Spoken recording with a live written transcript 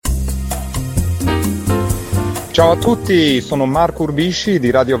Ciao a tutti, sono Marco Urbisci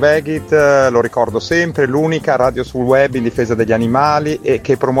di Radio Vegit, lo ricordo sempre, l'unica radio sul web in difesa degli animali e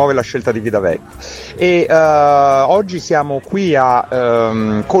che promuove la scelta di vita vegana. E oggi siamo qui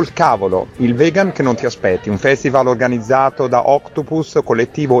a Col Cavolo, il vegan che non ti aspetti, un festival organizzato da Octopus,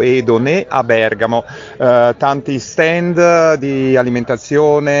 collettivo Edone a Bergamo, tanti stand di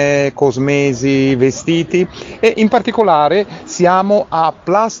alimentazione, cosmesi, vestiti e in particolare siamo a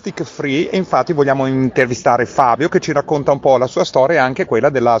Plastic Free e infatti vogliamo intervistare Fabio che ci racconta un po' la sua storia e anche quella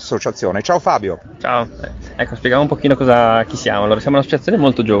dell'associazione. Ciao Fabio. Ciao, ecco, spieghiamo un pochino chi siamo. Allora, siamo un'associazione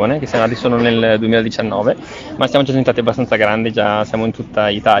molto giovane, che siamo nati solo nel 2019, ma siamo già diventati abbastanza grandi, già siamo in tutta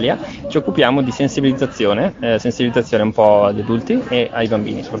Italia. Ci occupiamo di sensibilizzazione un po' agli adulti e ai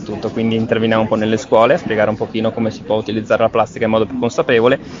bambini soprattutto, quindi interveniamo un po' nelle scuole a spiegare un pochino come si può utilizzare la plastica in modo più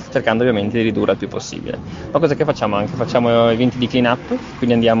consapevole, cercando ovviamente di ridurre il più possibile. Ma cosa che facciamo anche? Facciamo eventi di clean up,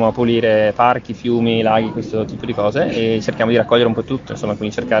 quindi andiamo a pulire parchi, fiumi, laghi, questo tipo di cose e cerchiamo di raccogliere un po' tutto, insomma,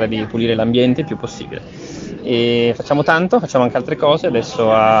 quindi cercare di pulire l'ambiente il più possibile. E facciamo anche altre cose.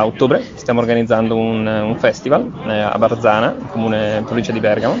 Adesso a ottobre stiamo organizzando un festival a Barzana, comune provincia di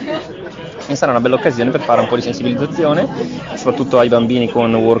Bergamo, e sarà una bella occasione per fare un po' di sensibilizzazione, soprattutto ai bambini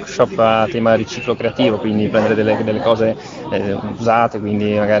con workshop a tema riciclo creativo, quindi prendere delle cose usate,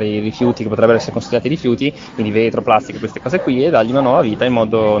 quindi magari rifiuti che potrebbero essere considerati rifiuti, quindi vetro, plastica, queste cose qui, e dargli una nuova vita in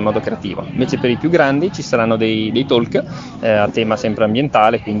modo creativo. Invece per i più grandi ci saranno dei talk a tema sempre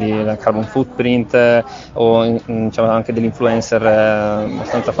ambientale, quindi la carbon footprint diciamo anche degli influencer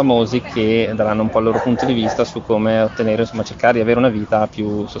abbastanza famosi che daranno un po' il loro punto di vista su come ottenere, insomma, cercare di avere una vita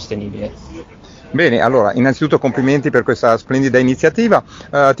più sostenibile. Bene, allora, innanzitutto complimenti per questa splendida iniziativa.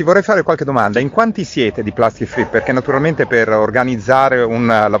 Ti vorrei fare qualche domanda. In quanti siete di Plastic Free? Perché naturalmente per organizzare un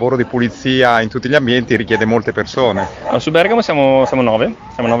lavoro di pulizia in tutti gli ambienti richiede molte persone. Allora, su Bergamo siamo 9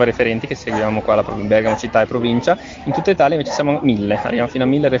 referenti che seguiamo qua in Bergamo città e provincia. In tutta Italia invece siamo 1000, arriviamo fino a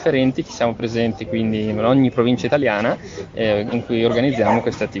 1000 referenti che siamo presenti quindi in ogni provincia italiana in cui organizziamo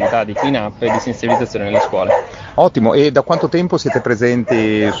queste attività di clean up e di sensibilizzazione nelle scuole. Ottimo, e da quanto tempo siete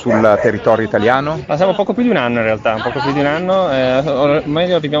presenti sul territorio italiano? Ma siamo poco più di un anno in realtà,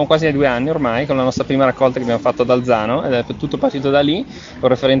 ormai arriviamo quasi ai 2 anni ormai con la nostra prima raccolta che abbiamo fatto ad Alzano ed è tutto partito da lì, con il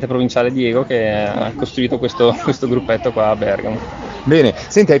referente provinciale Diego che ha costruito questo gruppetto qua a Bergamo. Bene,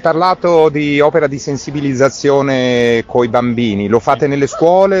 senti, hai parlato di opera di sensibilizzazione coi bambini, lo fate nelle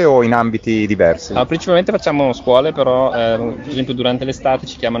scuole o in ambiti diversi? Principalmente facciamo scuole, però per esempio durante l'estate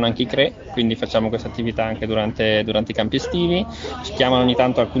ci chiamano anche i CRE, quindi facciamo questa attività anche durante i campi estivi, ci chiamano ogni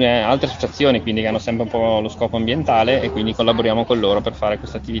tanto alcune altre associazioni, quindi che hanno sempre un po' lo scopo ambientale e quindi collaboriamo con loro per fare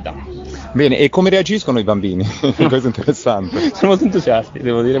questa attività. Bene, e come reagiscono i bambini? Questo è interessante. Sono molto entusiasti,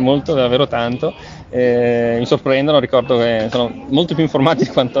 devo dire, molto, davvero tanto, mi sorprendono, ricordo che sono molto più informati di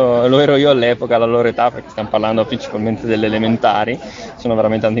quanto lo ero io all'epoca, alla loro età, perché stiamo parlando principalmente delle elementari, sono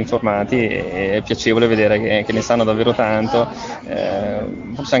veramente tanto informati e è piacevole vedere che ne sanno davvero tanto,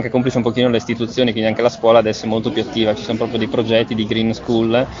 forse anche complice un pochino le istituzioni, quindi anche la scuola adesso è molto più attiva, ci sono proprio dei progetti di green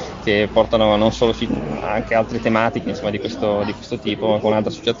school che portano non solo anche altre tematiche, insomma, di questo tipo con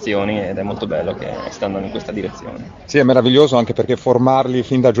altre associazioni, ed è molto bello che sta andando in questa direzione. Sì, è meraviglioso anche perché formarli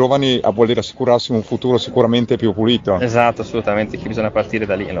fin da giovani vuol dire assicurarsi un futuro sicuramente più pulito. Esatto, assolutamente, che bisogna partire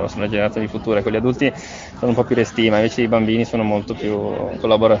da lì, loro sono le generazioni future, quelli adulti sono un po' più restii, ma invece i bambini sono molto più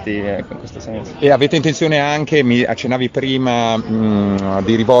collaborativi, ecco, in questo senso. E avete intenzione anche, mi accennavi prima,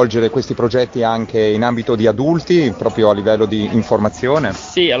 di rivolgere questi progetti anche in ambito di adulti, proprio a livello di informazione?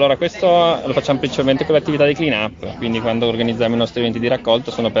 Sì, allora questo lo facciamo principalmente con l'attività di clean up, quindi quando organizziamo i nostri eventi di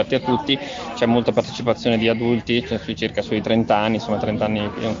raccolta sono aperti a tutti, c'è molta partecipazione di adulti, cioè circa sui 30 anni, insomma 30 anni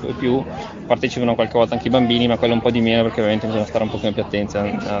e più, partecipano qualche volta anche i bambini, ma quello un po' di meno perché ovviamente bisogna stare un pochino più attenti,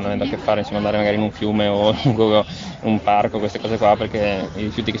 avendo a che fare, insomma, andare magari in un fiume o lungo un parco, queste cose qua, perché i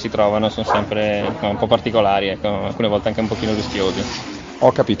rifiuti che si trovano sono sempre un po' particolari, ecco, alcune volte anche un pochino rischiosi.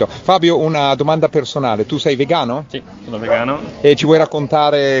 Ho capito. Fabio, una domanda personale, tu sei vegano? Sì, sono vegano. E ci vuoi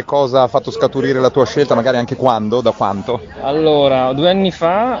raccontare cosa ha fatto scaturire la tua scelta, magari anche quando, da quanto? Allora, 2 anni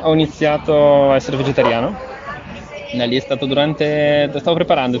fa ho iniziato a essere vegetariano. Da lì stavo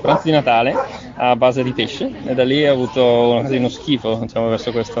preparando il pranzo di Natale a base di pesce e da lì ho avuto uno schifo, diciamo, verso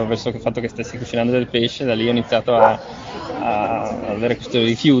il fatto che stessi cucinando del pesce. Da lì ho iniziato a avere questo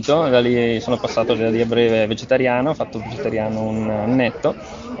rifiuto, da lì sono passato da lì a breve vegetariano, ho fatto vegetariano un annetto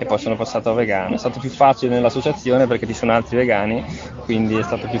e poi sono passato a vegano. È stato più facile nell'associazione perché ci sono altri vegani, quindi è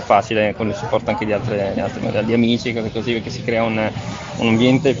stato più facile con il supporto anche di amici, così, perché si crea un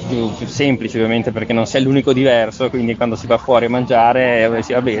ambiente più semplice, ovviamente, perché non sei l'unico diverso, quindi quando si va fuori a mangiare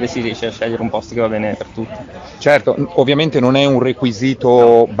si va bene, si riesce a scegliere un posto che va bene per tutti. Certo, ovviamente non è un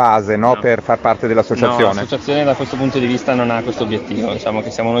requisito base, no, per far parte No, dell'associazione. l'associazione da questo punto di vista non ha questo obiettivo, diciamo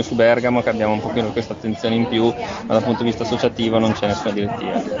che siamo noi su Bergamo che abbiamo un pochino questa attenzione in più, ma dal punto di vista associativo non c'è nessuna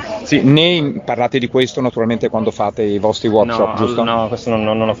direttiva. Sì, ne parlate di questo naturalmente quando fate i vostri workshop, giusto? No,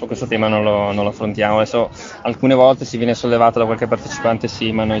 questo tema non lo affrontiamo. Adesso alcune volte si viene sollevato da qualche partecipante,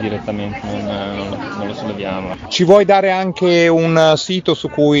 sì, ma noi direttamente non lo solleviamo. Ci vuoi dare anche un sito su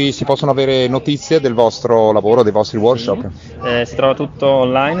cui si possono avere notizie del vostro lavoro, dei vostri workshop? Sì. Si trova tutto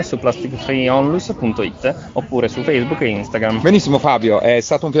online su plasticfreeonlus.it oppure su Facebook e Instagram. Benissimo Fabio, è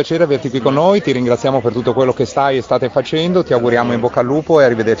stato un piacere averti qui con noi, ti ringraziamo per tutto quello che stai e state facendo, ti auguriamo in bocca al lupo e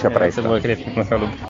arrivederci a presto. Grazie a voi,